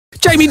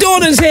Jamie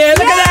Dornan's here.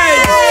 Look at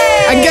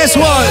that. And guess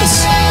what?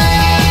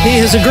 He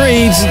has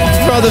agreed,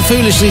 rather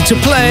foolishly, to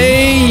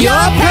play Your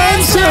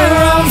Pants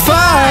Are on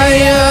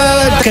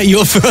Fire. Okay,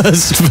 your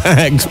first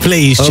fact,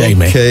 please,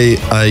 Jamie. Okay,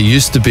 I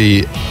used to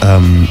be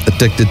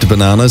addicted to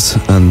bananas,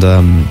 and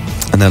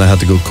then I had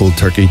to go cold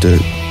turkey to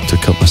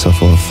cut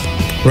myself off.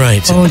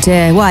 Right. Oh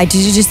dear. Why?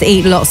 Did you just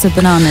eat lots of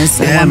bananas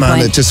at one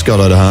point? It just got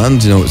out of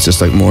hand. You know, it's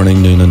just like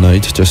morning, noon, and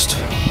night, just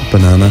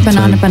banana.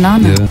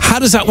 Banana. Yeah. How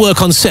does that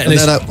work on set? And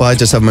then I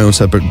just have my own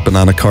separate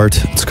banana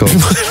cart, it's called.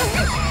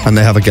 And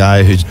they have a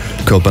guy who's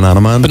called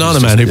Banana Man. Banana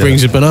Man who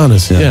brings you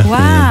bananas. Yeah.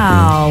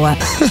 Wow.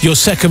 Your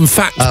second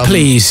fact,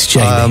 please,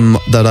 Jamie.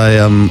 That I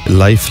am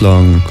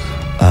lifelong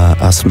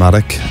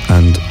asthmatic,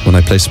 and when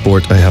I play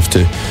sport, I have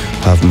to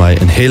have my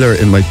inhaler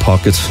in my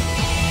pocket.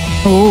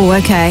 Oh,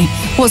 okay.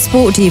 What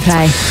sport do you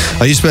play?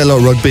 I used to play a lot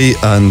of rugby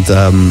and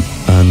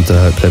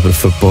play a bit of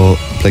football,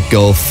 play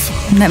golf.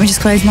 Let me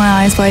just close my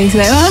eyes while you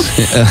say that.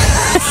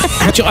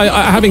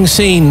 Having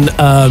seen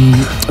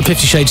 50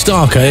 Shades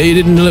Darker, it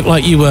didn't look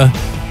like you were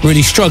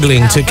really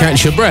struggling to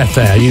catch your breath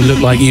there. You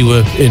looked like you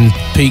were in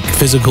peak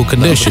physical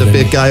condition. There'd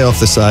be a guy off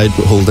the side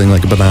holding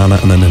like a banana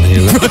and an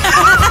inhaler.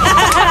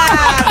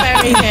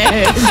 Very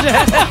good.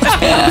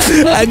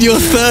 And your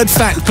third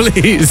fact,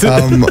 please.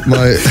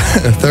 My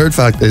third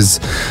fact is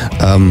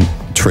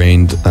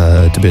trained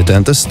to be a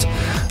dentist,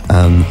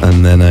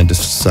 and then I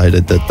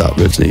decided that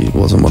really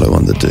wasn't what I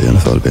wanted to do, and I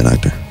thought I'd be an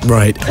actor.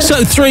 Right.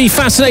 So 3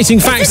 fascinating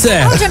facts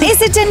there. Hold on,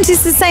 is a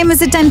dentist the same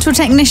as a dental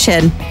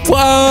technician?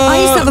 Well,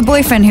 I used to have a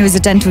boyfriend who was a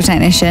dental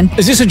technician.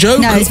 Is this a joke?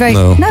 No, it's very.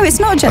 No. No, it's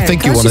not a joke. I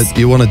think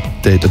you want to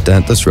date a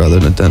dentist rather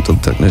than a dental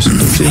technician,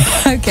 don't you?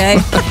 Okay.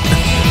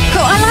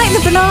 Cool. I like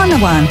the banana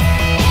one,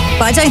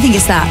 but I don't think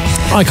it's that.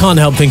 I can't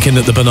help thinking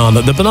that the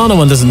banana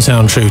one doesn't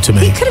sound true to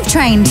me. He could have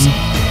trained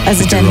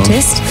as a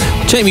dentist.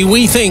 Jamie,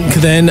 we think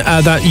then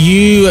that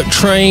you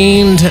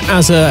trained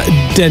as a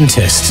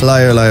dentist.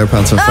 Liar, liar,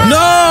 pants on fire.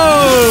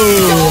 No!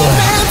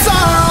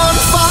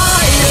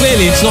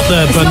 Clearly, it's not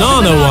the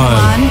banana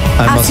one.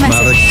 I'm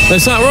asthmatic.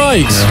 Is that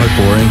right? Yeah, how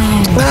boring.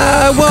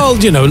 Well,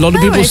 you know, a lot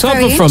of people it's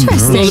suffer very from. A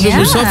interesting, lot of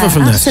people suffer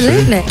from that.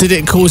 Absolutely. Did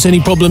it cause any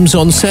problems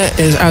on set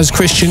as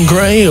Christian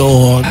Grey,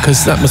 or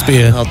because that must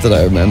be a Not that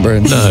I remember.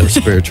 No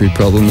respiratory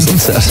problems on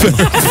set.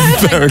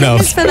 fair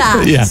enough. For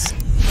that. Yeah.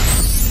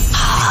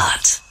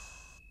 Hot.